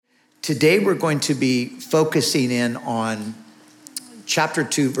today we're going to be focusing in on chapter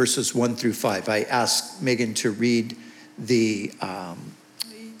 2, verses 1 through 5. I asked Megan to read the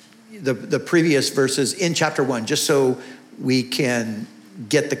previous verses in chapter 1, just so we can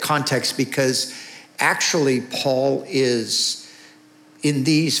get the context, because actually Paul is, in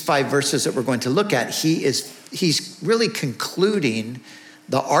these 5 verses that we're going to look at, he's really concluding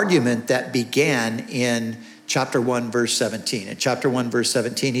the argument that began in chapter 1, verse 17. In chapter 1, verse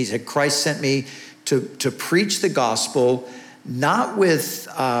 17, he said, Christ sent me to preach the gospel, not with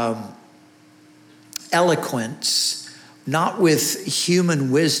eloquence, not with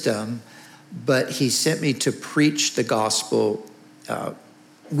human wisdom, but he sent me to preach the gospel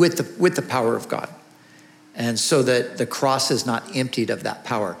with the power of God. And so that the cross is not emptied of that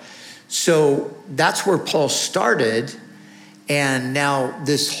power. So that's where Paul started. And now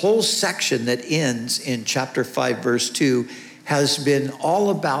this whole section that ends in chapter 5, verse 2 has been all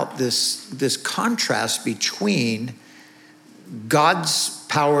about this contrast between God's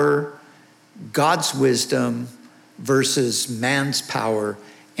power, God's wisdom versus man's power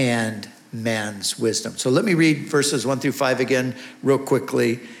and man's wisdom. So let me read verses 1 through 5 again real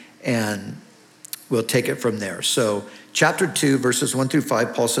quickly, and we'll take it from there. So chapter 2, verses 1 through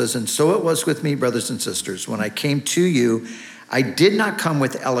 5, Paul says, "And so it was with me, brothers and sisters, when I came to you, I did not come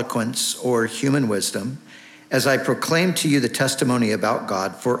with eloquence or human wisdom, as I proclaimed to you the testimony about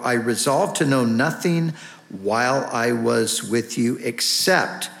God, for I resolved to know nothing while I was with you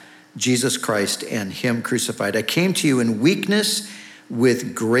except Jesus Christ and him crucified. I came to you in weakness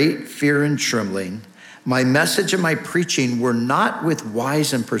with great fear and trembling. My message and my preaching were not with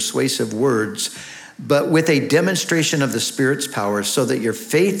wise and persuasive words, but with a demonstration of the Spirit's power, so that your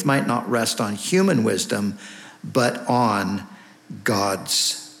faith might not rest on human wisdom, but on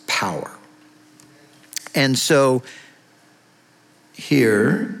God's power." And so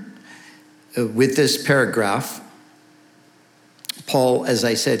here, with this paragraph, Paul, as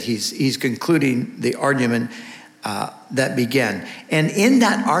I said, he's concluding the argument that began. And in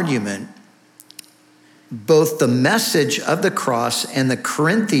that argument, both the message of the cross and the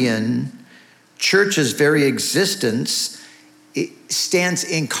Corinthian church's very existence, it stands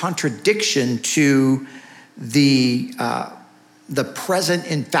in contradiction to the present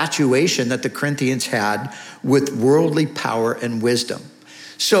infatuation that the Corinthians had with worldly power and wisdom.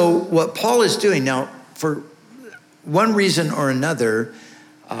 So what Paul is doing now, for one reason or another,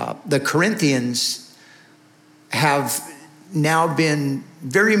 the Corinthians have now been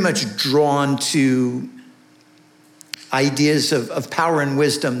very much drawn to ideas of power and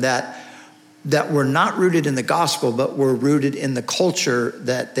wisdom that were not rooted in the gospel, but were rooted in the culture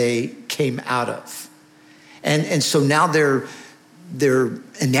that they came out of. And so now they're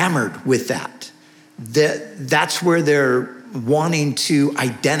enamored with that. That's where they're wanting to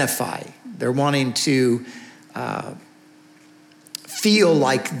identify. They're wanting to feel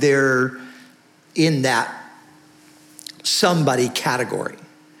like they're in that somebody category.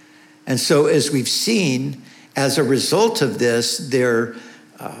 And so as we've seen, as a result of this, they're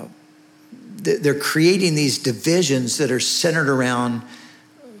creating these divisions that are centered around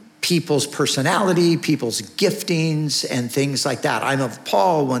people's personality, people's giftings, and things like that. I'm of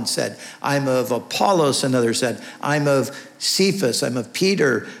Paul, one said. I'm of Apollos, another said. I'm of Cephas, I'm of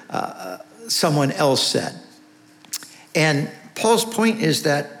Peter, someone else said. And Paul's point is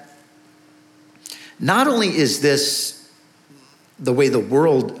that not only is this the way the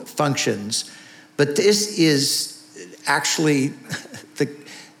world functions, but this is actually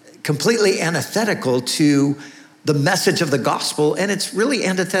completely antithetical to the message of the gospel, and it's really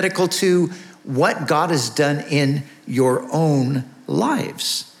antithetical to what God has done in your own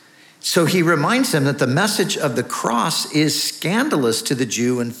lives. So he reminds them that the message of the cross is scandalous to the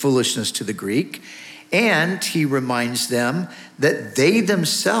Jew and foolishness to the Greek, and he reminds them that they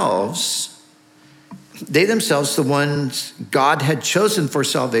themselves, the ones God had chosen for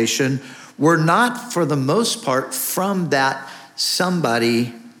salvation, were not, for the most part, from that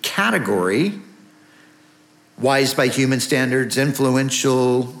somebody category, wise by human standards,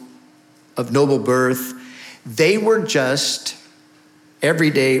 influential, of noble birth. They were just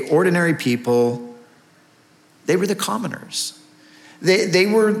everyday, ordinary people. They were the commoners. They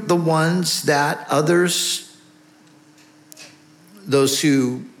were the ones that others, those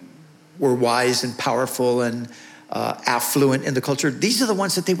who were wise and powerful and affluent in the culture, these are the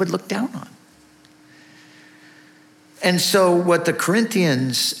ones that they would look down on. And so what the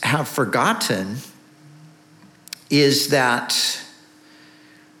Corinthians have forgotten is that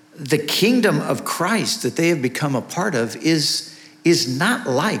the kingdom of Christ that they have become a part of is not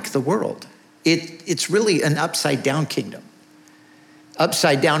like the world. It's really an upside down kingdom.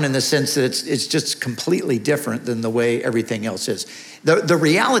 upside down in the sense that it's just completely different than the way everything else is. The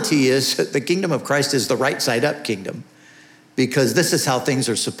reality is that the kingdom of Christ is the right side up kingdom, because this is how things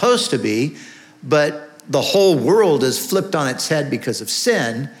are supposed to be, but the whole world is flipped on its head because of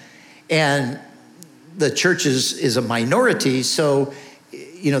sin, and the church is a minority. So,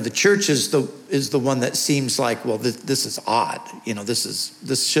 the church is the one that seems like, well, this is odd.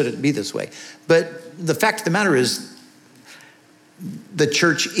 This shouldn't be this way. But the fact of the matter is, the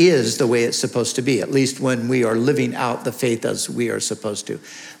church is the way it's supposed to be, at least when we are living out the faith as we are supposed to.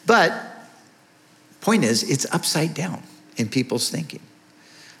 But point is, it's upside down in people's thinking.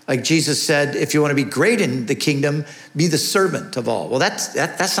 Like Jesus said, if you want to be great in the kingdom, be the servant of all. Well, that's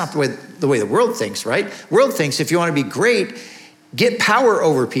not the way the world thinks, right? The world thinks if you want to be great, get power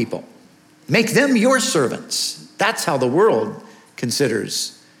over people. Make them your servants. That's how the world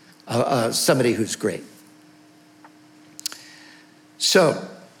considers somebody who's great. So,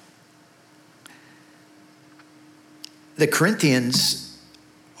 the Corinthians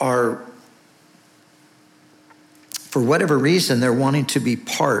are, for whatever reason, they're wanting to be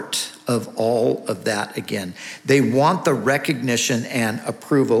part of all of that again. They want the recognition and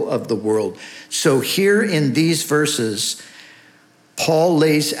approval of the world. So here in these verses, Paul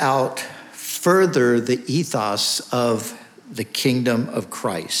lays out further the ethos of the kingdom of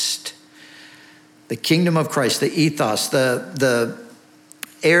Christ. The kingdom of Christ, the ethos, the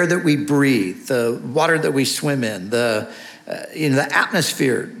air that we breathe, the water that we swim in, the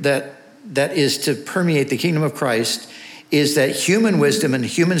atmosphere that is to permeate the kingdom of Christ, is that human wisdom and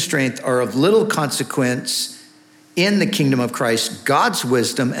human strength are of little consequence in the kingdom of Christ. God's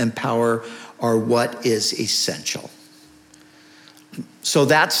wisdom and power are what is essential. So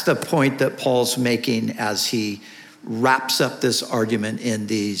that's the point that Paul's making as he wraps up this argument in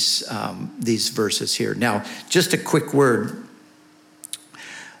these verses here. Now, just a quick word.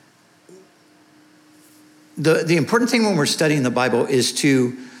 The important thing when we're studying the Bible is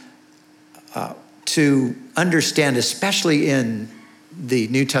to understand, especially in the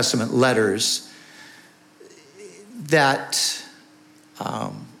New Testament letters, that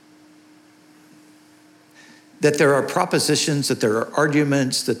there are propositions, that there are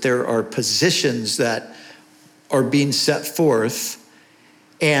arguments, that there are positions that are being set forth,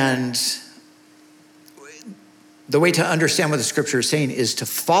 and the way to understand what the scripture is saying is to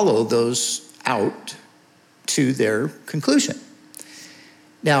follow those out to their conclusion.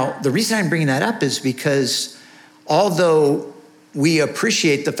 Now, the reason I'm bringing that up is because although we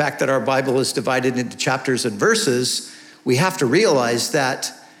appreciate the fact that our Bible is divided into chapters and verses, we have to realize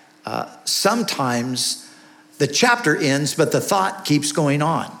that sometimes the chapter ends, but the thought keeps going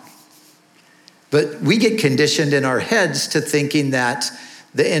on. But we get conditioned in our heads to thinking that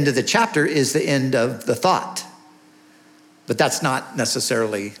the end of the chapter is the end of the thought. But that's not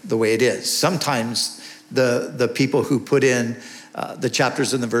necessarily the way it is. Sometimes the people who put in the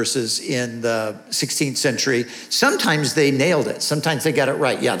chapters and the verses in the 16th century, sometimes they nailed it. Sometimes they got it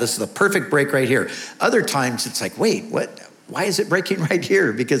right. Yeah, this is the perfect break right here. Other times it's like, wait, what? Why is it breaking right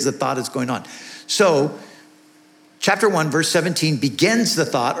here? Because the thought is going on. So chapter 1, verse 17 begins the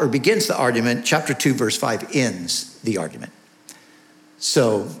thought or begins the argument. Chapter 2, verse 5 ends the argument.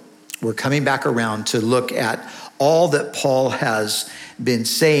 So we're coming back around to look at all that Paul has been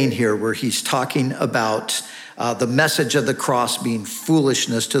saying here, where he's talking about the message of the cross being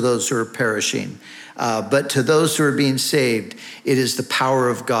foolishness to those who are perishing. But to those who are being saved, it is the power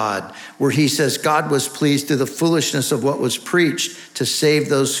of God, where he says God was pleased through the foolishness of what was preached to save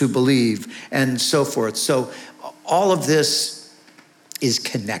those who believe, and so forth. So all of this is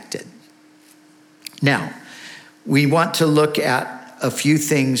connected. Now, we want to look at a few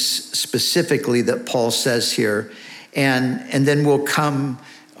things specifically that Paul says here, and then we'll come,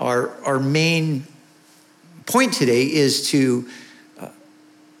 our main point today is to,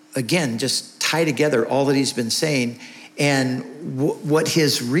 again, just tie together all that he's been saying, and what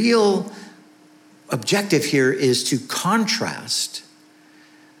his real objective here is to contrast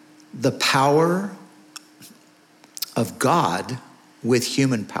the power of God with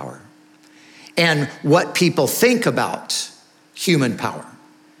human power, and what people think about human power,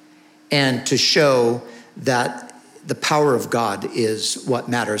 and to show that the power of God is what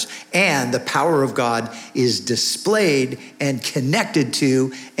matters, and the power of God is displayed and connected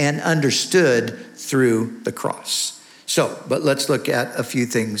to and understood through the cross. So, but let's look at a few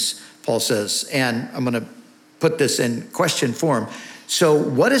things Paul says, and I'm going to put this in question form. So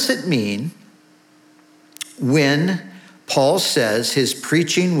what does it mean when Paul says his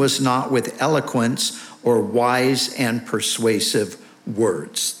preaching was not with eloquence or wise and persuasive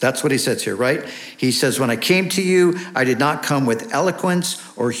words. That's what he says here, right? He says, when I came to you, I did not come with eloquence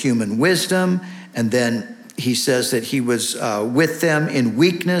or human wisdom. And then he says that he was with them in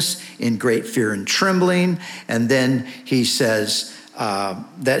weakness, in great fear and trembling. And then he says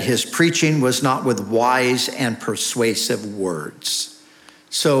that his preaching was not with wise and persuasive words.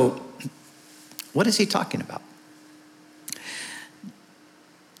 So what is he talking about?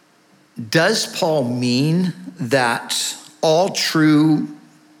 Does Paul mean that all true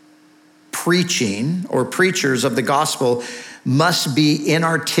preaching or preachers of the gospel must be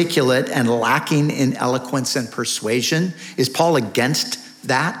inarticulate and lacking in eloquence and persuasion? Is Paul against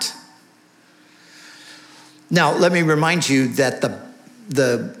that? Now, let me remind you that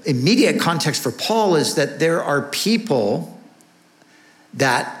the immediate context for Paul is that there are people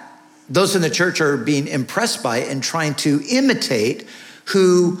that those in the church are being impressed by and trying to imitate,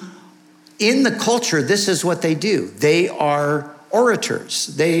 who in the culture, this is what they do. They are orators.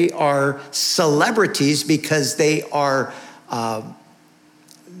 They are celebrities because they're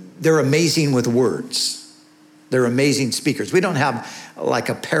amazing with words. They're amazing speakers. We don't have like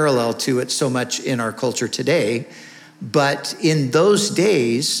a parallel to it so much in our culture today, but in those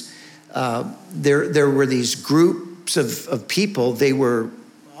days, there were these groups of people. They were,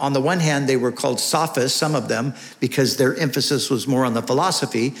 on the one hand, they were called sophists, some of them, because their emphasis was more on the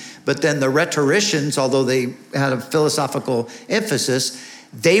philosophy. But then the rhetoricians, although they had a philosophical emphasis,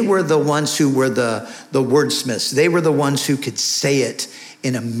 they were the ones who were the wordsmiths. They were the ones who could say it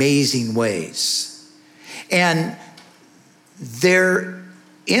in amazing ways. And their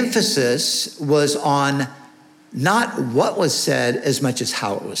emphasis was on not what was said as much as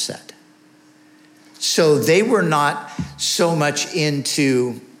how it was said. So they were not so much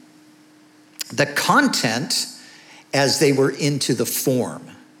into the content as they were into the form.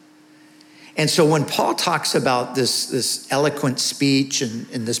 And so when Paul talks about this eloquent speech and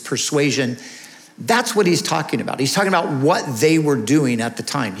this persuasion, that's what he's talking about. He's talking about what they were doing at the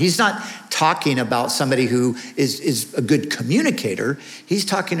time. He's not talking about somebody who is a good communicator. He's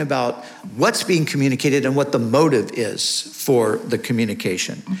talking about what's being communicated and what the motive is for the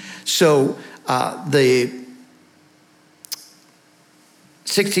communication. So the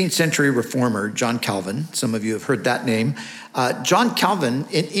 16th century reformer, John Calvin, some of you have heard that name. John Calvin,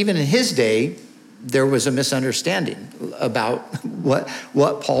 even in his day, there was a misunderstanding about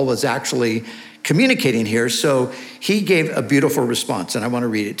what Paul was actually communicating here. So he gave a beautiful response, and I want to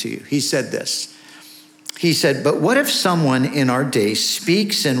read it to you. He said this. He said, "But what if someone in our day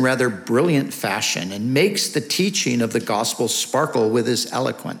speaks in rather brilliant fashion and makes the teaching of the gospel sparkle with his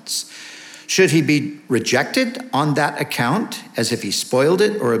eloquence? Should he be rejected on that account, as if he spoiled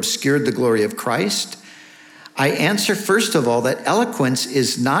it or obscured the glory of Christ? I answer, first of all, that eloquence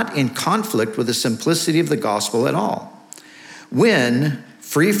is not in conflict with the simplicity of the gospel at all. When,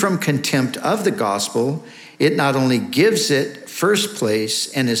 free from contempt of the gospel, it not only gives it first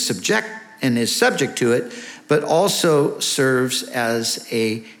place and is subject to it, but also serves as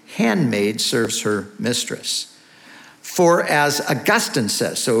a handmaid serves her mistress. For as Augustine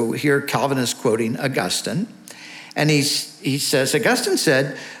says," so here Calvin is quoting Augustine, and he says, Augustine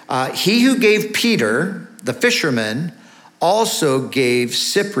said, "He who gave Peter, the fisherman, also gave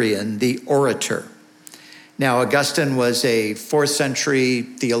Cyprian, the orator." Now, Augustine was a 4th century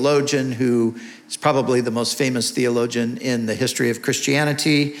theologian who is probably the most famous theologian in the history of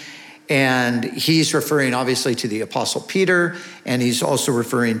Christianity. And he's referring obviously to the Apostle Peter, and he's also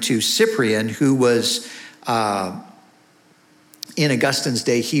referring to Cyprian, who was, in Augustine's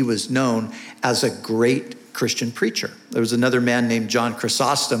day, he was known as a great Christian preacher. There was another man named John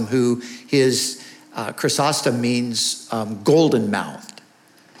Chrysostom, who his Chrysostom means golden mouthed.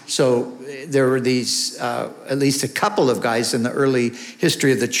 So there were these, at least a couple of guys in the early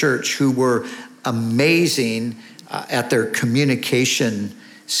history of the church who were amazing at their communication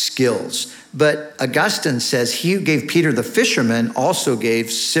skills. But Augustine says, "He who gave Peter the fisherman also gave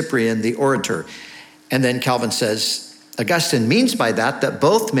Cyprian the orator." And then Calvin says, Augustine means by that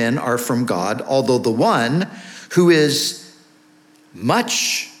both men are from God, although the one who is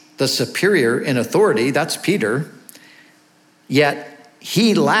much the superior in authority, that's Peter, yet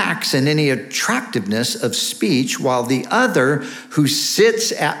he lacks in any attractiveness of speech, while the other who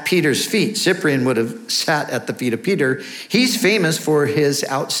sits at Peter's feet, Cyprian would have sat at the feet of Peter, he's famous for his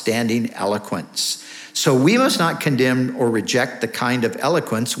outstanding eloquence. So we must not condemn or reject the kind of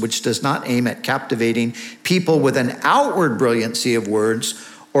eloquence which does not aim at captivating people with an outward brilliancy of words,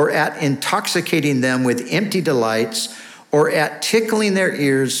 or at intoxicating them with empty delights, or at tickling their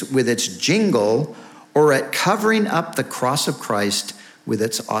ears with its jingle, or at covering up the cross of Christ with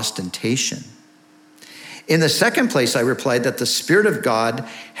its ostentation. In the second place, I replied that the Spirit of God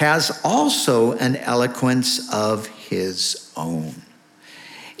has also an eloquence of his own.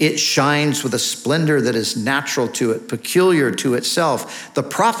 It shines with a splendor that is natural to it, peculiar to itself. The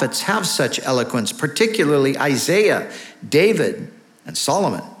prophets have such eloquence, particularly Isaiah, David, and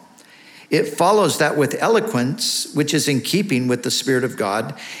Solomon. It follows that with eloquence, which is in keeping with the Spirit of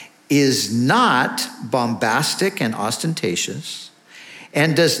God, is not bombastic and ostentatious,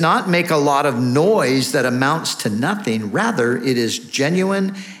 and does not make a lot of noise that amounts to nothing. Rather, it is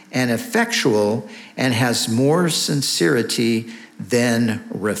genuine and effectual and has more sincerity than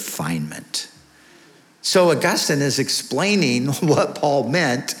refinement. So Augustine is explaining what Paul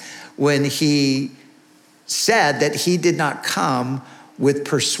meant when he said that he did not come with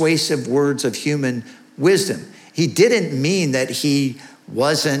persuasive words of human wisdom. He didn't mean that he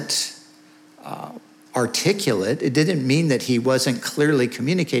wasn't articulate. It didn't mean that he wasn't clearly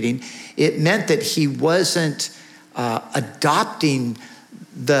communicating. It meant that he wasn't adopting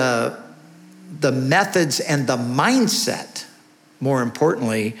the methods and the mindset, more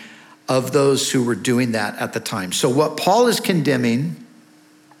importantly, of those who were doing that at the time. So what Paul is condemning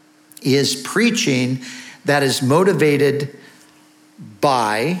is preaching that is motivated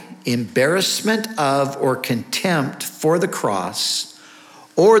by embarrassment of or contempt for the cross,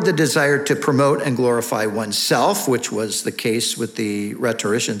 or the desire to promote and glorify oneself, which was the case with the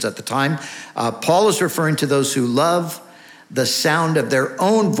rhetoricians at the time. Paul is referring to those who love the sound of their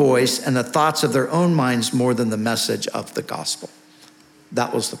own voice and the thoughts of their own minds more than the message of the gospel.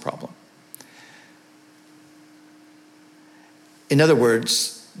 That was the problem. In other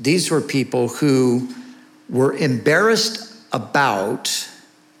words, these were people who were embarrassed about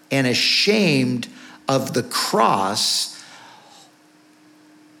and ashamed of the cross.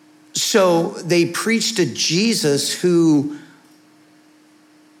 So they preached a Jesus who,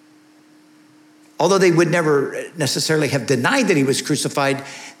 although they would never necessarily have denied that he was crucified,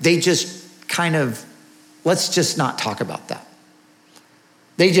 they just kind of, let's just not talk about that.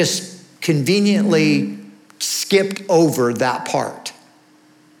 They just conveniently skipped over that part.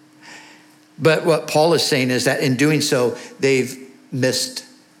 But what Paul is saying is that in doing so, they've missed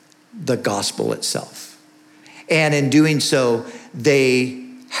the gospel itself. And in doing so, they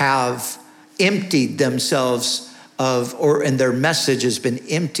have emptied themselves and their message has been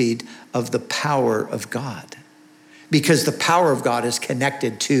emptied of the power of God. Because the power of God is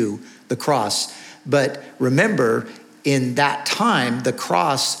connected to the cross. But remember, in that time, the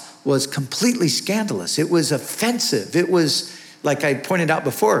cross was completely scandalous. It was offensive. It was, like I pointed out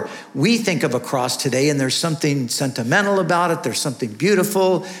before, we think of a cross today and there's something sentimental about it. There's something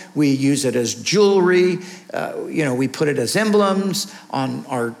beautiful. We use it as jewelry. We put it as emblems on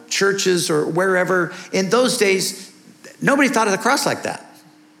our churches or wherever. In those days, nobody thought of the cross like that,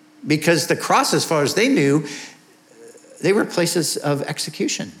 because the cross, as far as they knew, they were places of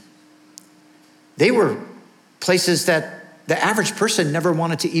execution. They were places that the average person never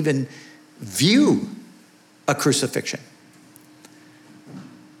wanted to even view a crucifixion.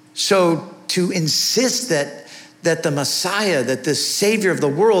 So to insist that the Messiah, that the Savior of the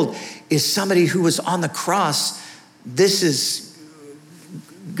world is somebody who was on the cross, this is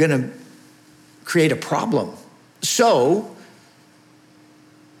going to create a problem. So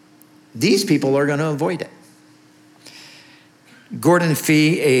these people are going to avoid it. Gordon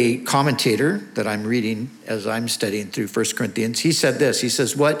Fee, a commentator that I'm reading as I'm studying through 1 Corinthians, he said this. He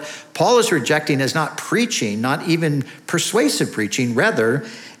says, what Paul is rejecting is not preaching, not even persuasive preaching. Rather,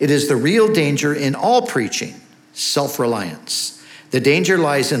 it is the real danger in all preaching, self-reliance. The danger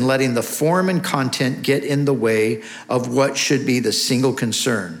lies in letting the form and content get in the way of what should be the single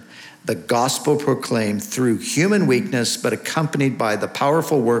concern, the gospel proclaimed through human weakness, but accompanied by the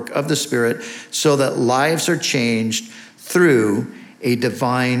powerful work of the Spirit, so that lives are changed through a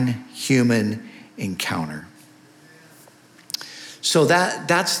divine human encounter. So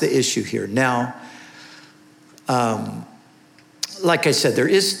that's the issue here. Now, like I said, there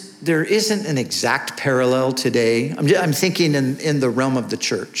isn't an exact parallel today. I'm thinking in the realm of the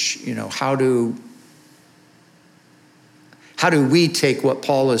church. How do we take what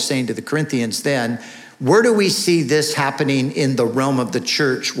Paul is saying to the Corinthians then? Where do we see this happening in the realm of the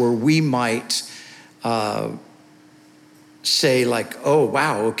church where we might say like, oh,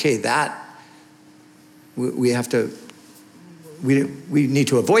 wow, okay, that we need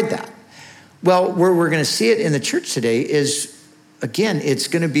to avoid that. Well, where we're going to see it in the church today is, again, it's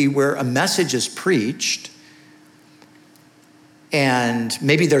going to be where a message is preached and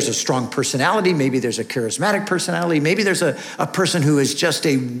maybe there's a strong personality, maybe there's a charismatic personality, maybe there's a person who is just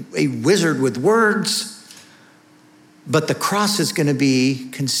a wizard with words, but the cross is going to be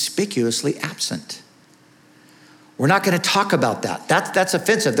conspicuously absent. We're not going to talk about that. That's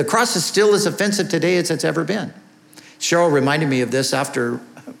offensive. The cross is still as offensive today as it's ever been. Cheryl reminded me of this after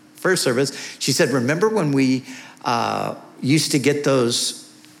first service. She said, remember when we used to get those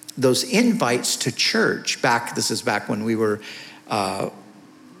invites to church this is back when we were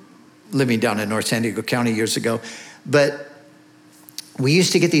living down in North San Diego County years ago. But we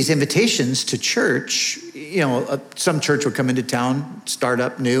used to get these invitations to church. Some church would come into town, start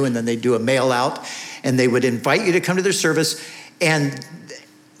up new, and then they'd do a mail out, and they would invite you to come to their service. And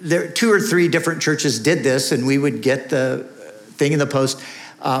there 2 or 3 different churches did this, and we would get the thing in the post.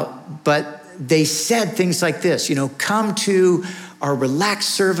 But they said things like this, come to our relaxed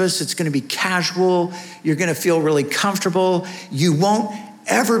service. It's going to be casual. You're going to feel really comfortable. You won't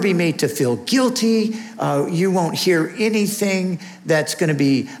ever be made to feel guilty. You won't hear anything that's going to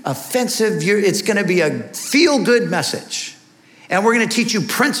be offensive. It's going to be a feel-good message. And we're going to teach you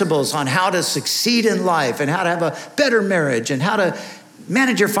principles on how to succeed in life and how to have a better marriage and how to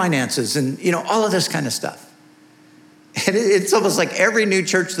manage your finances and, all of this kind of stuff. And it's almost like every new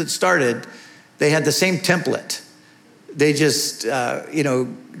church that started, they had the same template. They just,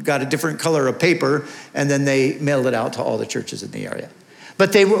 got a different color of paper, and then they mailed it out to all the churches in the area.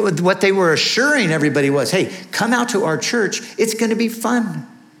 But what they were assuring everybody was, hey, come out to our church. It's going to be fun.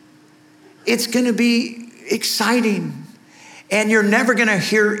 It's going to be exciting. And you're never going to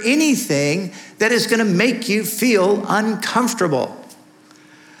hear anything that is going to make you feel uncomfortable.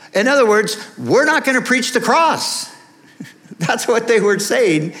 In other words, we're not going to preach the cross. That's what they were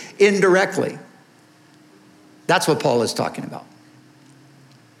saying indirectly. That's what Paul is talking about.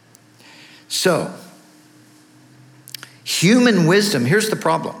 So, human wisdom, here's the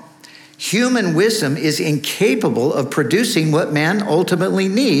problem. Human wisdom is incapable of producing what man ultimately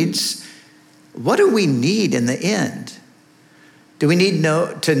needs. What do we need in the end? Do we need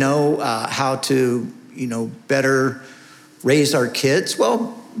to know how to, better raise our kids?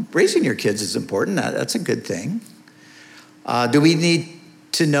 Well, raising your kids is important. That's a good thing. Do we need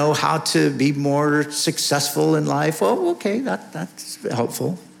to know how to be more successful in life? Well, okay, that's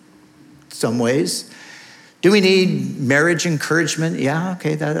helpful in some ways. Do we need marriage encouragement? Yeah,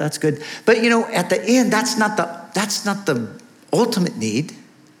 okay, that's good. But at the end, that's not the ultimate need.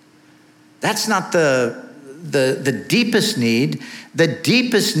 That's not the deepest need. The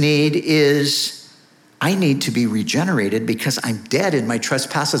deepest need is I need to be regenerated because I'm dead in my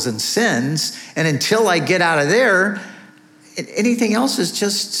trespasses and sins. And until I get out of there, anything else is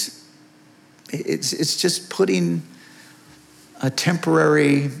just, it's just putting a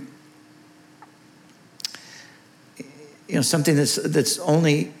temporary, something that's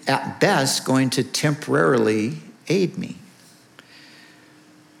only at best going to temporarily aid me.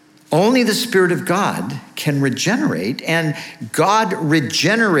 Only the Spirit of God can regenerate, and God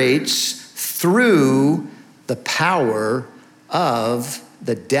regenerates through the power of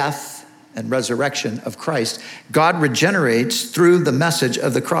the death and resurrection of Christ. God regenerates through the message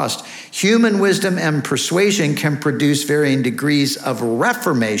of the cross. Human wisdom and persuasion can produce varying degrees of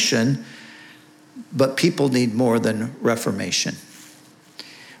reformation, but people need more than reformation.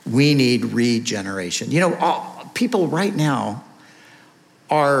 We need regeneration. People right now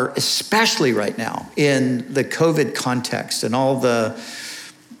are, especially right now, in the COVID context and all the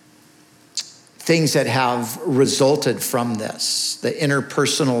things that have resulted from this, the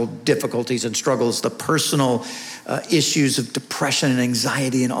interpersonal difficulties and struggles, the personal issues of depression and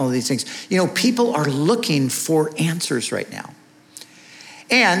anxiety and all of these things. People are looking for answers right now.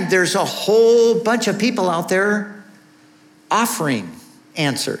 And there's a whole bunch of people out there offering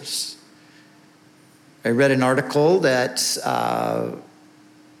answers. I read an article that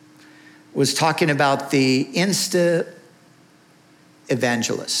was talking about the Insta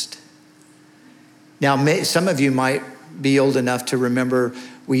evangelist. Now, some of you might be old enough to remember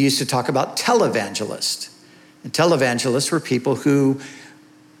we used to talk about televangelists. And televangelists were people who,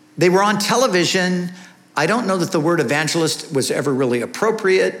 they were on television. I don't know that the word evangelist was ever really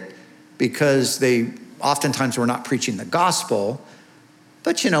appropriate because they oftentimes were not preaching the gospel.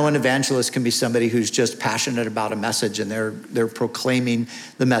 But an evangelist can be somebody who's just passionate about a message and they're proclaiming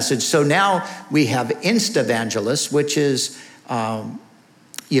the message. So now we have Insta-evangelists, which is,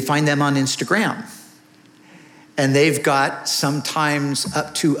 you find them on Instagram. And they've got sometimes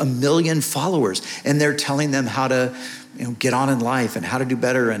up to 1 million followers. And they're telling them how to get on in life and how to do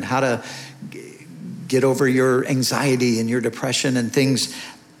better and how to get over your anxiety and your depression and things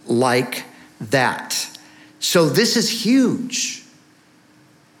like that. So this is huge.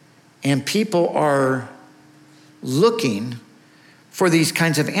 And people are looking for these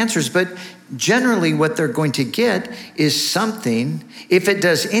kinds of answers, but generally what they're going to get is something. If it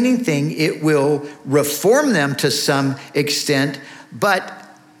does anything, it will reform them to some extent, but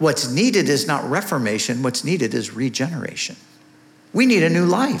what's needed is not reformation. What's needed is regeneration. We need a new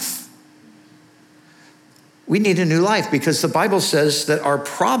life. We need a new life because the Bible says that our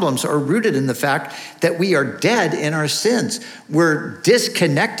problems are rooted in the fact that we are dead in our sins. We're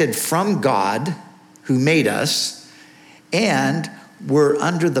disconnected from God who made us, and we're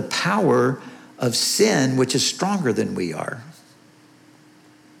under the power of sin, which is stronger than we are.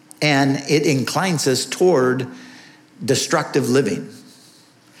 And it inclines us toward destructive living.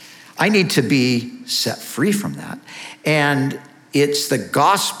 I need to be set free from that. And it's the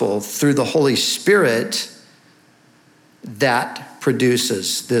gospel through the Holy Spirit that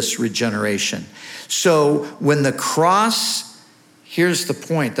produces this regeneration. So when the cross, here's the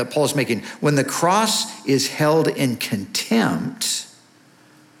point that Paul's making. When the cross is held in contempt,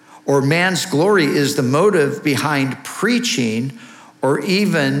 or man's glory is the motive behind preaching, or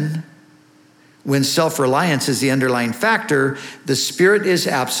even when self-reliance is the underlying factor, the Spirit is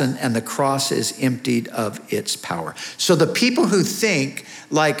absent and the cross is emptied of its power. So the people who think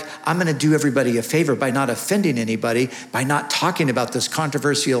like, I'm going to do everybody a favor by not offending anybody, by not talking about this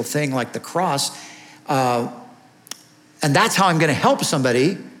controversial thing like the cross, and that's how I'm going to help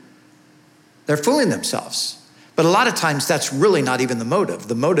somebody, they're fooling themselves. But a lot of times that's really not even the motive.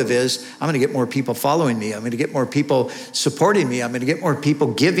 The motive is, I'm going to get more people following me. I'm going to get more people supporting me. I'm going to get more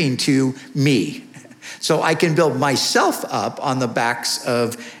people giving to me, so I can build myself up on the backs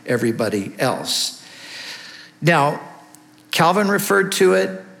of everybody else. Now, Calvin referred to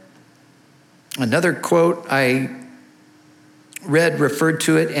it. Another quote I read referred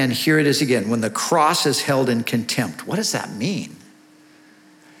to it, and here it is again. When the cross is held in contempt. What does that mean?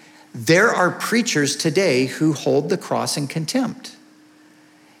 There are preachers today who hold the cross in contempt,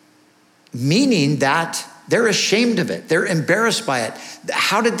 meaning that they're ashamed of it. They're embarrassed by it.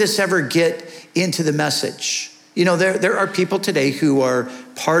 How did this ever get into the message? You know, there are people today who are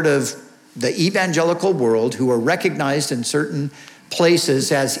part of the evangelical world, who are recognized in certain places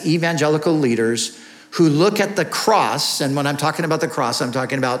as evangelical leaders, who look at the cross, and when I'm talking about the cross, I'm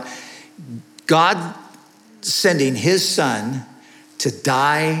talking about God sending his son to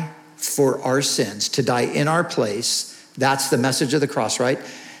die for our sins, to die in our place. That's the message of the cross, right?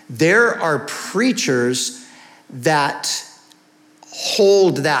 There are preachers that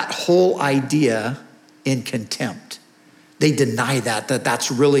hold that whole idea in contempt. They deny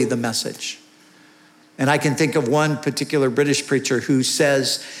that's really the message. And I can think of one particular British preacher who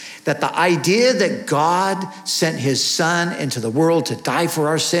says that the idea that God sent his son into the world to die for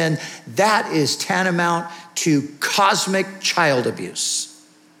our sin, that is tantamount to cosmic child abuse.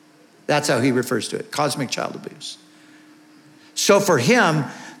 That's how he refers to it, cosmic child abuse. So for him,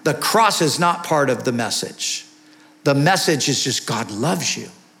 the cross is not part of the message. The message is just God loves you.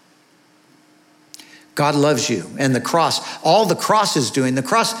 God loves you. And the cross, all the cross is doing,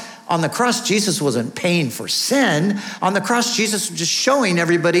 on the cross, Jesus wasn't paying for sin. On the cross, Jesus was just showing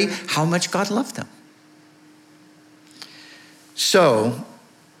everybody how much God loved them. So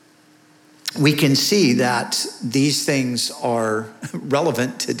we can see that these things are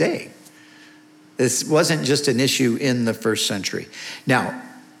relevant today. This wasn't just an issue in the first century. Now,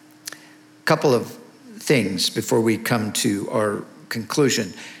 a couple of things before we come to our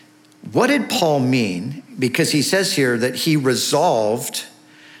conclusion. What did Paul mean? Because he says here that he resolved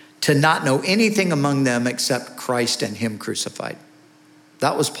to not know anything among them except Christ and him crucified.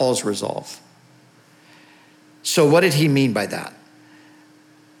 That was Paul's resolve. So what did he mean by that?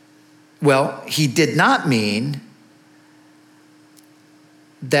 Well, he did not mean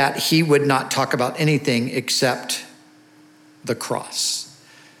that he would not talk about anything except the cross.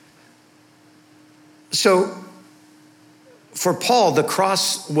 So for Paul, the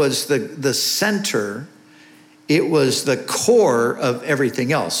cross was the center. It was the core of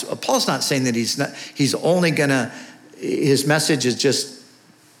everything else. Paul's not saying that he's only gonna, his message is just,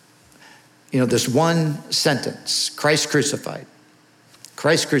 this one sentence, Christ crucified.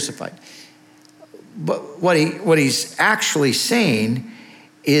 Christ crucified. But what he's actually saying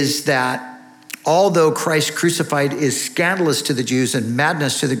is that although Christ crucified is scandalous to the Jews and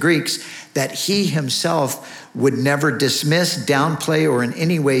madness to the Greeks, that he himself would never dismiss, downplay, or in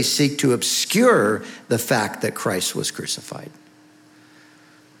any way seek to obscure the fact that Christ was crucified.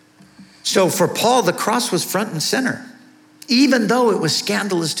 So for Paul, the cross was front and center, even though it was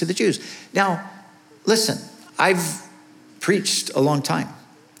scandalous to the Jews. Now, listen, I've preached a long time,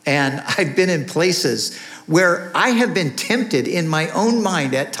 and I've been in places where I have been tempted in my own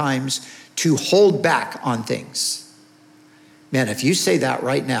mind at times to hold back on things. man, if you say that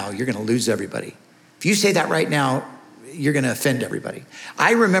right now, you're going to lose everybody. If you say that right now, you're going to offend everybody.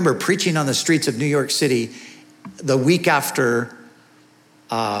 I remember preaching on the streets of New York City the week after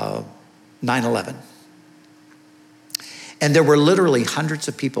 9/11. And there were literally hundreds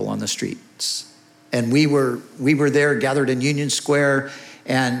of people on the streets. And we were there gathered in Union Square.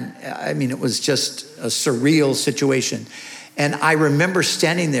 And I mean, it was just a surreal situation. And I remember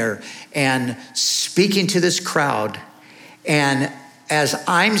standing there and speaking to this crowd. And as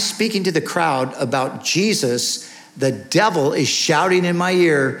I'm speaking to the crowd about Jesus, the devil is shouting in my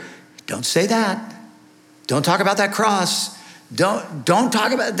ear, don't say that. Don't talk about that cross. Don't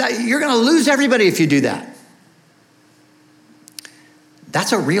talk about that. You're going to lose everybody if you do that.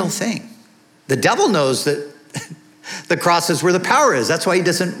 That's a real thing. The devil knows that the cross is where the power is. That's why he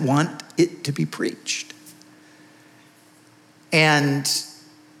doesn't want it to be preached. And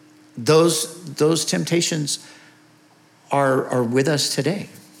those temptations are with us today.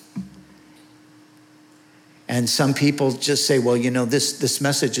 And some people just say, well, this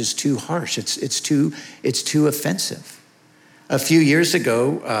message is too harsh. It's too offensive. A few years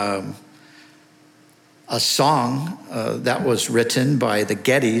ago, a song that was written by the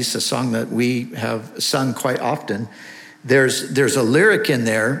Gettys, a song that we have sung quite often, there's a lyric in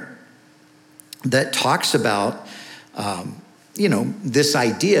there that talks about, this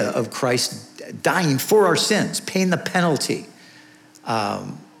idea of Christ dying for our sins, paying the penalty,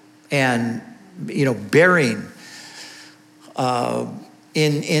 and bearing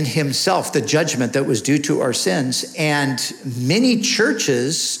in himself the judgment that was due to our sins. And many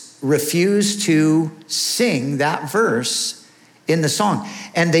churches refuse to sing that verse in the song.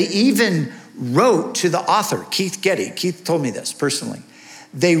 And they even wrote to the author, Keith Getty. Keith told me this personally.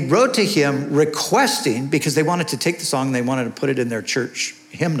 They wrote to him requesting, because they wanted to take the song and they wanted to put it in their church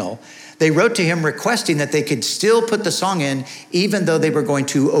hymnal. They wrote to him requesting that they could still put the song in, even though they were going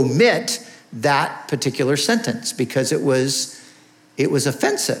to omit that particular sentence, because it was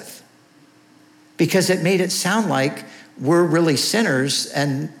offensive, because it made it sound like we're really sinners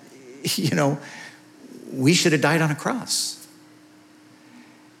and we should have died on a cross.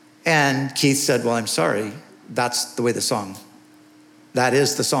 And Keith said, well, I'm sorry, that's the way that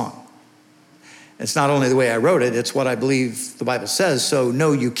is the song. It's not only the way I wrote it, it's what I believe the Bible says. So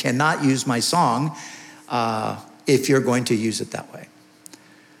no, you cannot use my song if you're going to use it that way.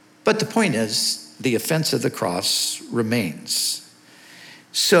 But the point is, the offense of the cross remains.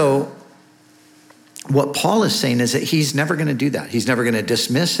 So what Paul is saying is that he's never going to do that. He's never going to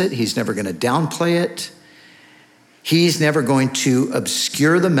dismiss it. He's never going to downplay it. He's never going to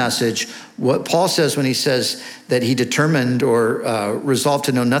obscure the message. What Paul says when he says that he determined or resolved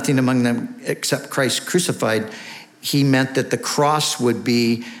to know nothing among them except Christ crucified, he meant that the cross would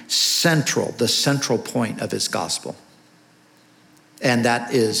be central, the central point of his gospel. And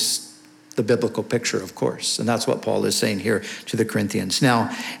that is the biblical picture, of course. And that's what Paul is saying here to the Corinthians.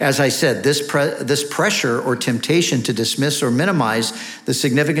 Now, as I said, this pressure or temptation to dismiss or minimize the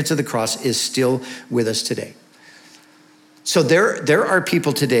significance of the cross is still with us today. So there are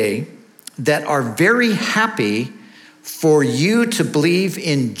people today that are very happy for you to believe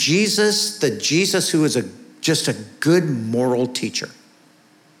in Jesus, the Jesus who is just a good moral teacher.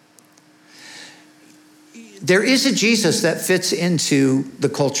 There is a Jesus that fits into the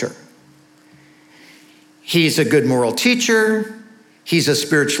culture. He's a good moral teacher. He's a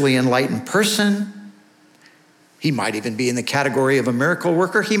spiritually enlightened person. He might even be in the category of a miracle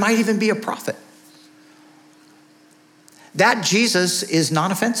worker. He might even be a prophet. That Jesus is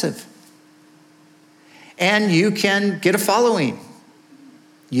not offensive. And you can get a following.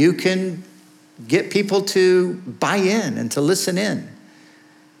 You can get people to buy in and to listen in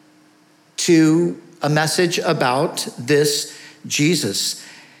to a message about this Jesus.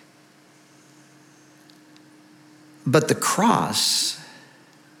 But the cross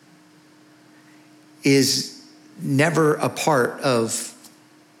is never a part of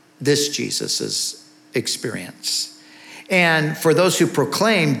this Jesus's experience. And for those who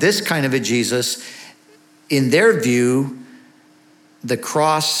proclaim this kind of a Jesus, in their view, the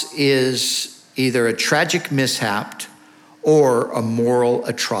cross is either a tragic mishap or a moral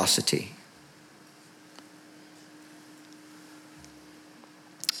atrocity.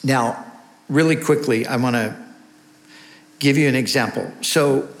 Now, really quickly, I want to give you an example.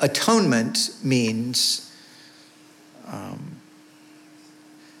 So atonement means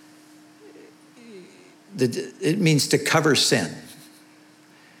it means to cover sin.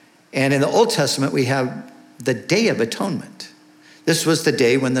 And in the Old Testament, we have the Day of Atonement. This was the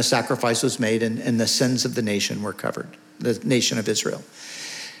day when the sacrifice was made and the sins of the nation were covered, the nation of Israel.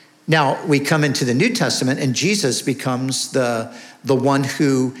 Now, we come into the New Testament, and Jesus becomes the one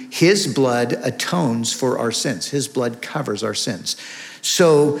who, his blood atones for our sins. His blood covers our sins.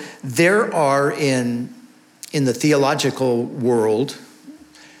 So there are, in the theological world,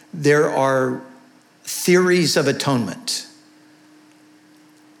 there are theories of atonement.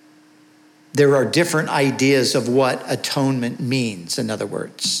 There are different ideas of what atonement means, in other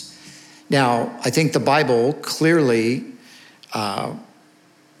words. Now, I think the Bible clearly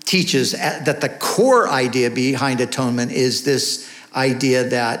teaches that the core idea behind atonement is this idea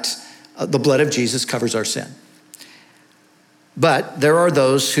that the blood of Jesus covers our sin. But there are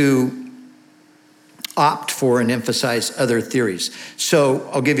those who opt for and emphasize other theories. So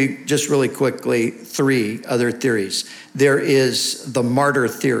I'll give you just really quickly 3 other theories. There is the martyr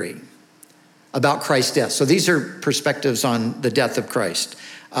theory about Christ's death. So these are perspectives on the death of Christ.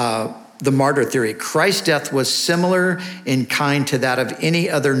 The martyr theory. Christ's death was similar in kind to that of any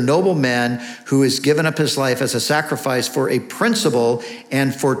other noble man who has given up his life as a sacrifice for a principle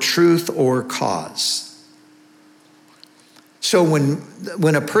and for truth or cause. So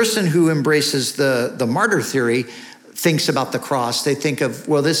when a person who embraces the martyr theory thinks about the cross, they think of,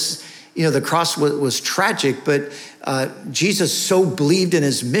 well, this, the cross was tragic, but Jesus so believed in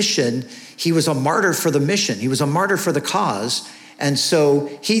his mission, he was a martyr for the mission. He was a martyr for the cause. And so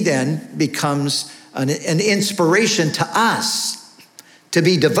he then becomes an inspiration to us to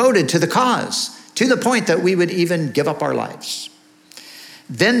be devoted to the cause, to the point that we would even give up our lives.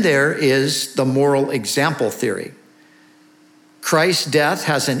 Then there is the moral example theory. Christ's death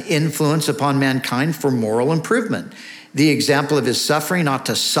has an influence upon mankind for moral improvement. The example of his suffering ought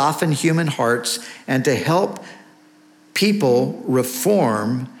to soften human hearts and to help people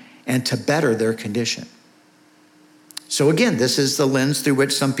reform and to better their condition. So again, this is the lens through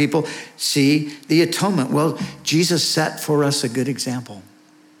which some people see the atonement. Well, Jesus set for us a good example.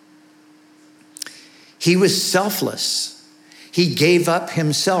 He was selfless. He gave up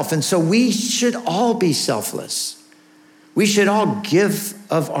himself. And so we should all be selfless. We should all give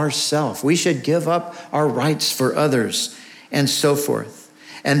of ourselves. We should give up our rights for others and so forth.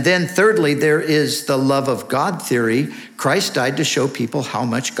 And then thirdly, there is the love of God theory. Christ died to show people how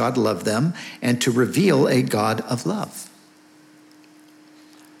much God loved them and to reveal a God of love.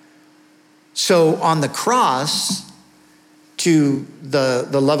 So on the cross, to the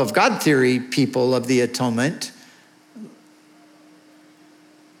love of God theory people of the atonement,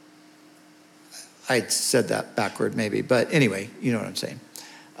 I said that backward maybe, but anyway, you know what I'm saying.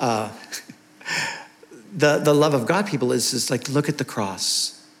 The love of God people is like, look at the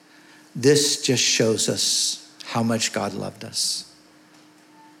cross. This just shows us how much God loved us.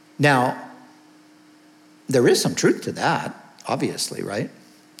 Now, there is some truth to that, obviously, right?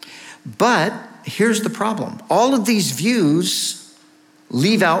 But here's the problem. All of these views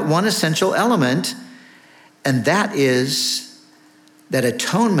leave out one essential element, and that is that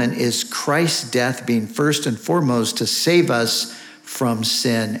atonement is Christ's death being first and foremost to save us from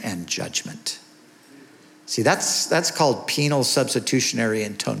sin and judgment. See, that's called penal substitutionary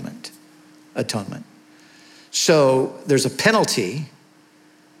atonement. So there's a penalty,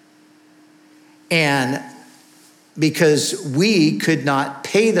 and because we could not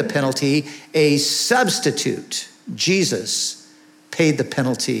pay the penalty, a substitute, Jesus, paid the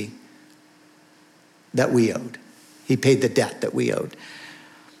penalty that we owed. He paid the debt that we owed.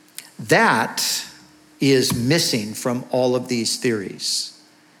 That is missing from all of these theories.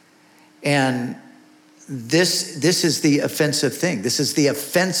 And this is the offensive thing. This is the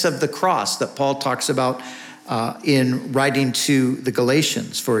offense of the cross that Paul talks about in writing to the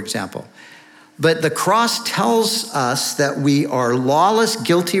Galatians, for example. But the cross tells us that we are lawless,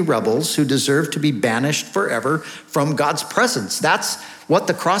 guilty rebels who deserve to be banished forever from God's presence. That's what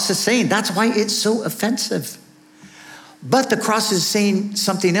the cross is saying. That's why it's so offensive. But the cross is saying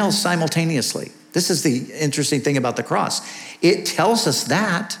something else simultaneously. This is the interesting thing about the cross. It tells us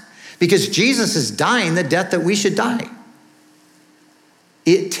that because Jesus is dying the death that we should die.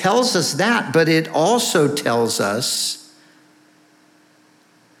 It tells us that, but it also tells us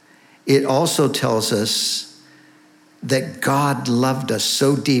that God loved us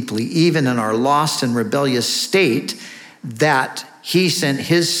so deeply, even in our lost and rebellious state, that he sent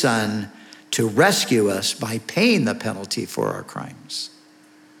his son to rescue us by paying the penalty for our crimes.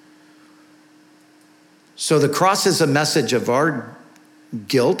 So the cross is a message of our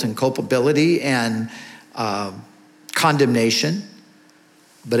guilt and culpability and condemnation,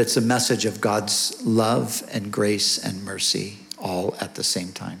 but it's a message of God's love and grace and mercy all at the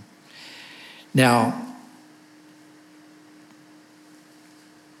same time. Now,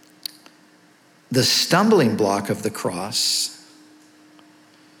 the stumbling block of the cross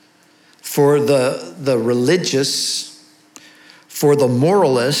for the religious, for the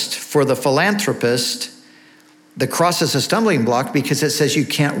moralist, for the philanthropist, the cross is a stumbling block because it says you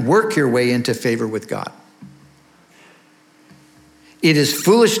can't work your way into favor with God. It is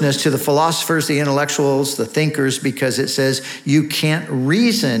foolishness to the philosophers, the intellectuals, the thinkers, because it says you can't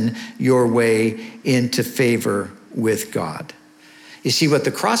reason your way into favor with God. You see, what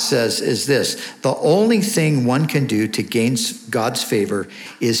the cross says is this: the only thing one can do to gain God's favor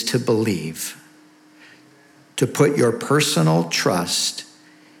is to believe, to put your personal trust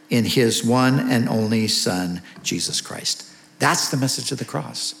in his one and only Son, Jesus Christ. That's the message of the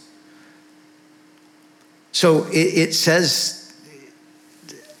cross. So it says,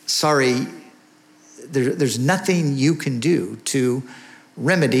 sorry, there's nothing you can do to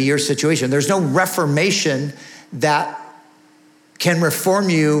remedy your situation. There's no reformation that can reform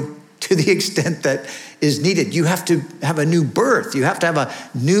you to the extent that is needed. You have to have a new birth. You have to have a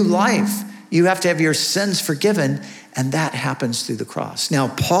new life. You have to have your sins forgiven, and that happens through the cross. Now,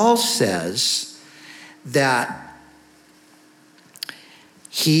 Paul says that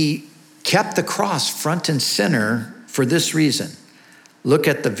he kept the cross front and center for this reason. Look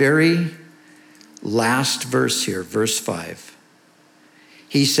at the very last verse here, verse 5.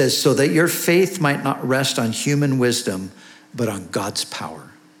 He says, so that your faith might not rest on human wisdom, but on God's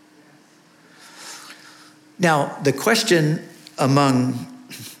power. Now, the question among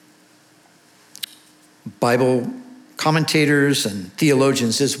Bible commentators and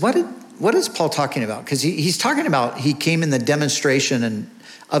theologians is, what is Paul talking about? Because he's talking about he came in the demonstration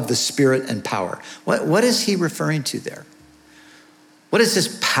of the Spirit and power. What is he referring to there? What is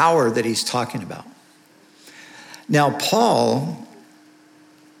this power that he's talking about? Now, Paul,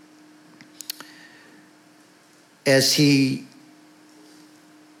 as he's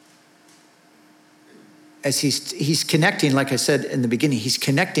connecting, like I said in the beginning, he's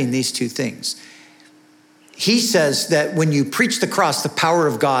connecting these two things. He says that when you preach the cross, the power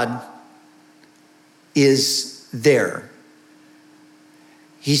of God is there.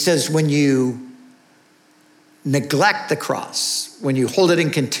 He says when you neglect the cross, when you hold it in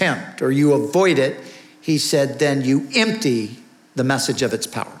contempt or you avoid it, he said, then you empty the message of its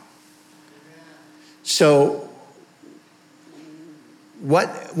power. So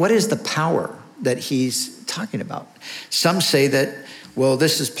what is the power that he's talking about? Some say that, well,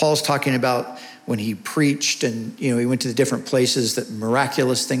 this is Paul's talking about when he preached and, he went to the different places that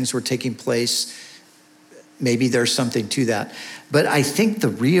miraculous things were taking place. Maybe there's something to that. But I think the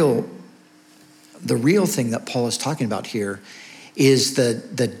real thing that Paul is talking about here is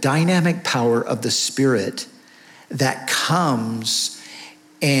the dynamic power of the Spirit that comes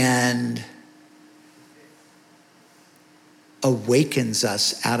and awakens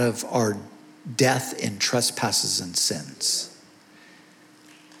us out of our death in trespasses and sins.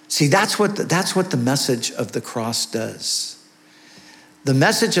 See, that's what the message of the cross does. The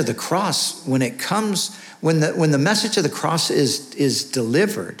message of the cross, when the message of the cross is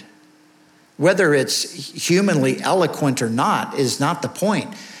delivered, whether it's humanly eloquent or not is not the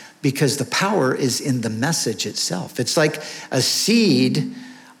point, because the power is in the message itself. It's like a seed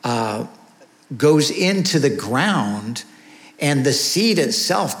goes into the ground, and the seed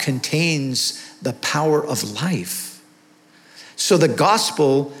itself contains the power of life. So the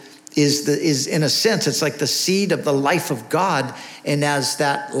gospel is in a sense, it's like the seed of the life of God. And as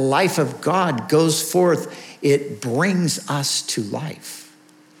that life of God goes forth, it brings us to life.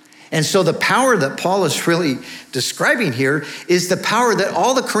 And so the power that Paul is really describing here is the power that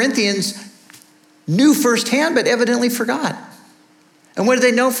all the Corinthians knew firsthand, but evidently forgot. And what did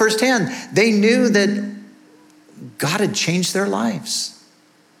they know firsthand? They knew that God had changed their lives.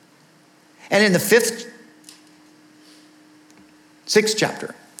 And in the 6th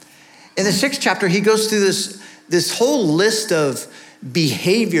chapter, he goes through this whole list of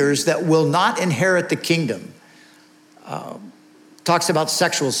behaviors that will not inherit the kingdom. Talks about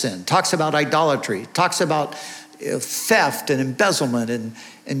sexual sin, talks about idolatry, talks about theft and embezzlement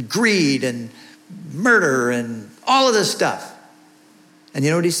and greed and murder and all of this stuff. And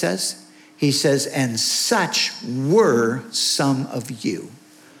you know what he says? He says, and such were some of you,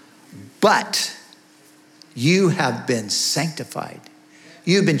 but you have been sanctified.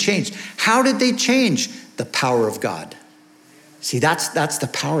 You've been changed. How did they change? The power of God. See, that's the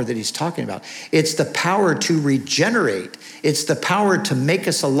power that he's talking about. It's the power to regenerate. It's the power to make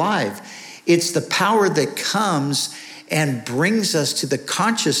us alive. It's the power that comes and brings us to the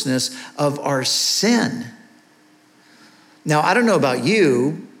consciousness of our sin. Now, I don't know about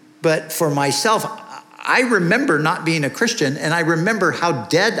you, but for myself, I remember not being a Christian, and I remember how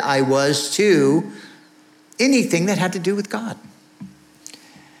dead I was to anything that had to do with God.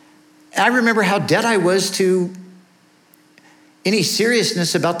 I remember how dead I was to any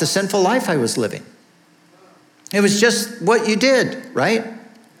seriousness about the sinful life I was living. It was just what you did, right?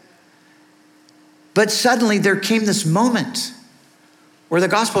 But suddenly there came this moment where the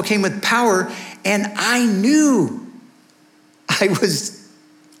gospel came with power, and I knew I was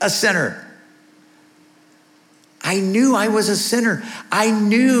a sinner. I knew I was a sinner. I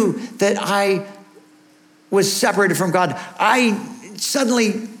knew that I was separated from God. I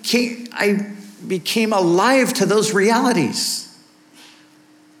became alive to those realities.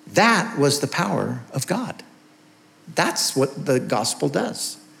 That was the power of God. That's what the gospel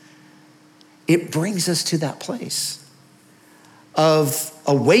does. It brings us to that place of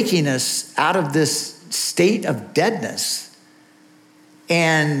awakening us out of this state of deadness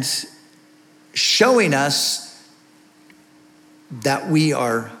and showing us that we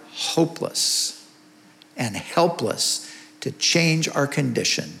are hopeless and helpless to change our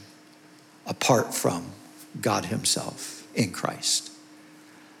condition apart from God himself in Christ.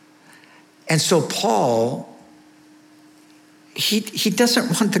 And so Paul, he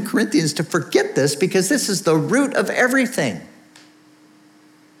doesn't want the Corinthians to forget this, because this is the root of everything.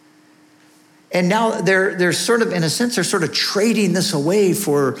 And now they're sort of, in a sense, they're sort of trading this away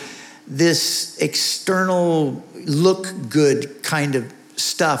for this external look good kind of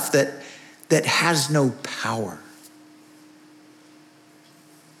stuff that has no power.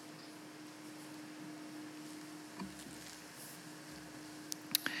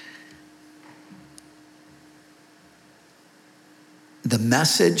 The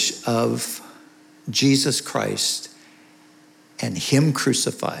message of Jesus Christ and him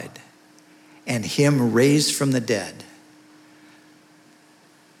crucified and him raised from the dead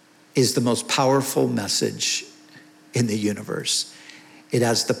is the most powerful message in the universe. It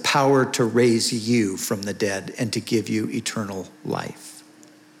has the power to raise you from the dead and to give you eternal life.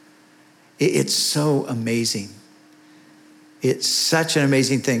 It's so amazing. It's such an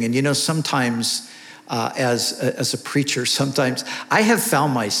amazing thing. And you know, sometimes as a preacher, sometimes I have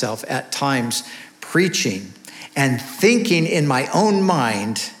found myself at times preaching and thinking in my own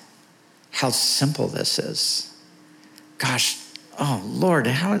mind how simple this is. Gosh, oh Lord,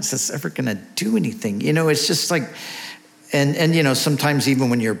 how is this ever gonna do anything? You know, it's just like, and you know, sometimes even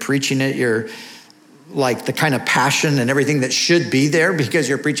when you're preaching it, you're like the kind of passion and everything that should be there because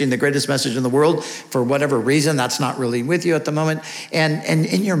you're preaching the greatest message in the world. For whatever reason, that's not really with you at the moment. And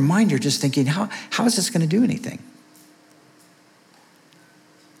in your mind, you're just thinking, how is this gonna do anything?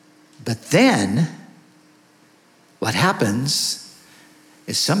 But then what happens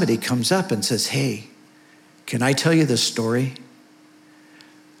is somebody comes up and says, hey, can I tell you the story?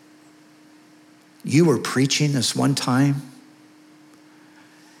 You were preaching this one time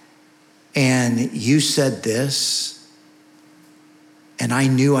and you said this, and I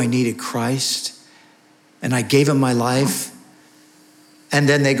knew I needed Christ, and I gave him my life. And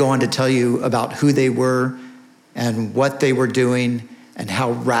then they go on to tell you about who they were and what they were doing and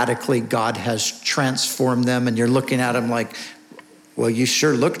how radically God has transformed them. And you're looking at them like, well, you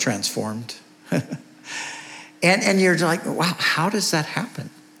sure look transformed. and you're like, wow, how does that happen?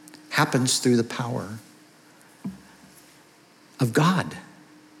 Happens through the power of God.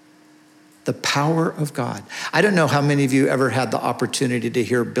 The power of God. I don't know how many of you ever had the opportunity to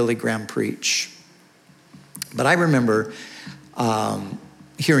hear Billy Graham preach, but I remember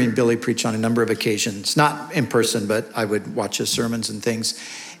hearing Billy preach on a number of occasions, not in person, but I would watch his sermons and things.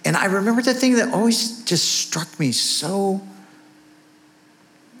 And I remember the thing that always just struck me so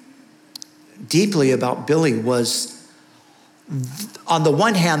deeply about Billy was, on the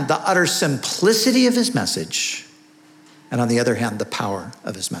one hand, the utter simplicity of his message, and on the other hand, the power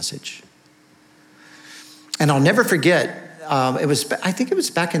of his message. And I'll never forget, I think it was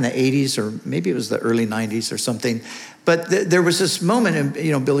back in the 80s, or maybe it was the early 90s or something, but there was this moment, and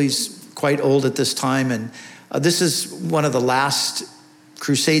you know, Billy's quite old at this time, and this is one of the last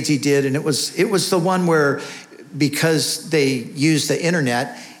crusades he did, and it was the one where, because they used the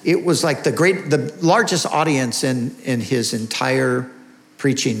internet, it was like the largest audience in his entire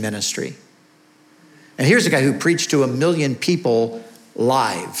preaching ministry. And here's a guy who preached to 1 million people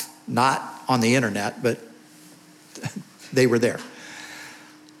live, not on the internet, but they were there.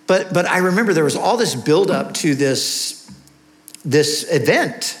 But I remember there was all this buildup to this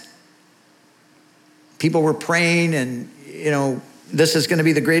event. People were praying, and you know, this is going to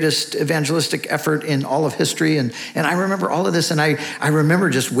be the greatest evangelistic effort in all of history. And I remember all of this, and I remember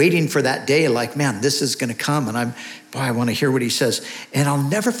just waiting for that day, like, man, this is going to come, and I want to hear what he says. And I'll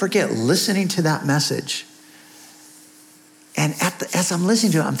never forget listening to that message. And as I'm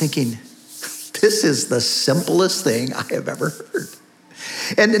listening to it, I'm thinking, this is the simplest thing I have ever heard.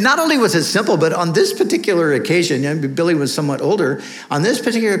 And not only was it simple, but on this particular occasion, Billy was somewhat older. On this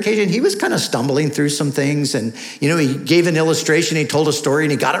particular occasion, he was kind of stumbling through some things. And, he gave an illustration, he told a story,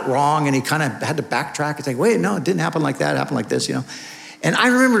 and he got it wrong. And he kind of had to backtrack and say, wait, no, it didn't happen like that. It happened like this, And I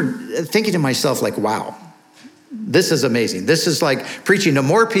remember thinking to myself, like, wow, this is amazing. This is like preaching to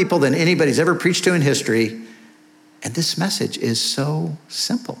more people than anybody's ever preached to in history. And this message is so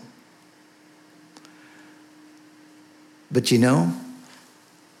simple. But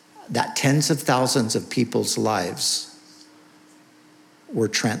that tens of thousands of people's lives were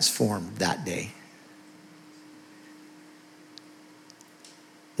transformed that day.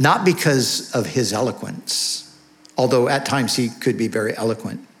 Not because of his eloquence, although at times he could be very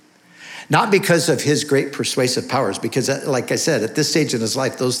eloquent. Not because of his great persuasive powers, because like I said, at this stage in his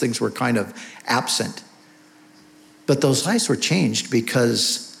life, those things were kind of absent. But those lives were changed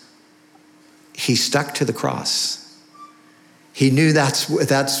because he stuck to the cross. He knew that's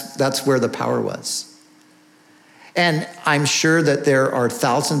where the power was. And I'm sure that there are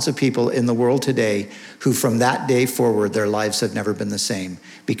thousands of people in the world today who from that day forward, their lives have never been the same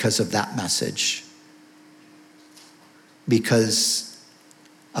because of that message. Because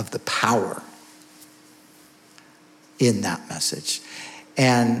of the power in that message.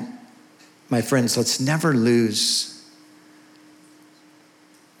 And my friends, let's never lose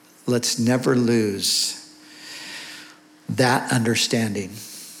that understanding.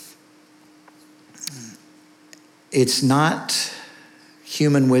 It's not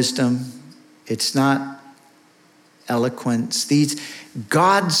human wisdom. It's not eloquence.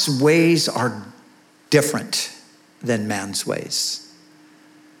 God's ways are different than man's ways.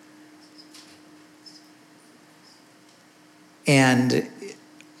 And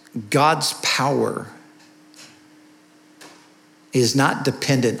God's power is not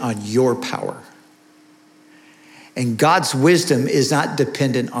dependent on your power. And God's wisdom is not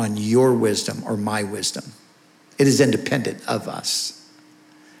dependent on your wisdom or my wisdom. It is independent of us.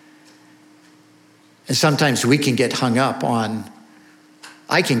 And sometimes we can get hung up on,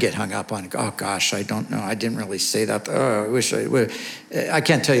 I can get hung up on, oh gosh, I don't know, I didn't really say that. Oh, I wish I would. I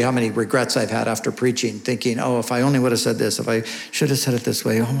can't tell you how many regrets I've had after preaching, thinking, oh, if I only would have said this, if I should have said it this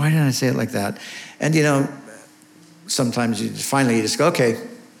way, oh, why didn't I say it like that? And sometimes you just go, okay,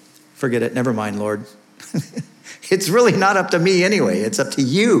 forget it, never mind, Lord. It's really not up to me anyway, it's up to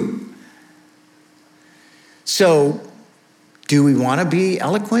you. So, do we want to be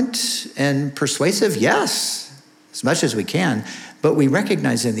eloquent and persuasive? Yes, as much as we can. But we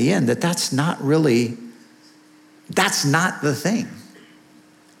recognize in the end that that's not the thing.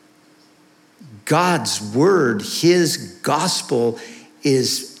 God's word, his gospel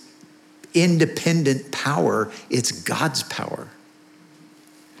is independent power. It's God's power.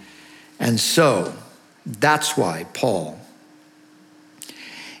 And so, that's why Paul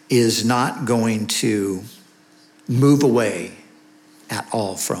is not going to move away at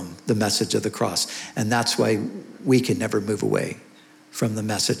all from the message of the cross. And that's why we can never move away from the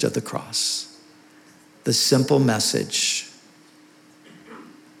message of the cross. The simple message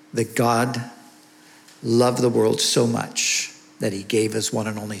that God loved the world so much that he gave his one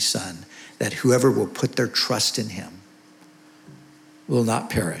and only Son, that whoever will put their trust in him will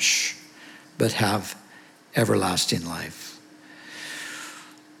not perish, but have everlasting life.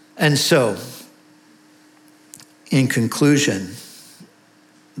 And so, in conclusion,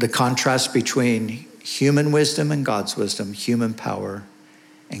 the contrast between human wisdom and God's wisdom, human power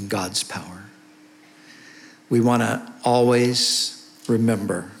and God's power. We want to always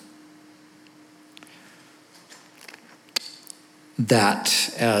remember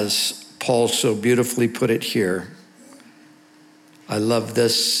that, as Paul so beautifully put it here, I love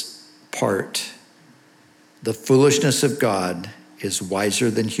this part. The foolishness of God is wiser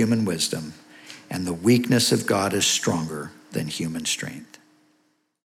than human wisdom, and the weakness of God is stronger than human strength.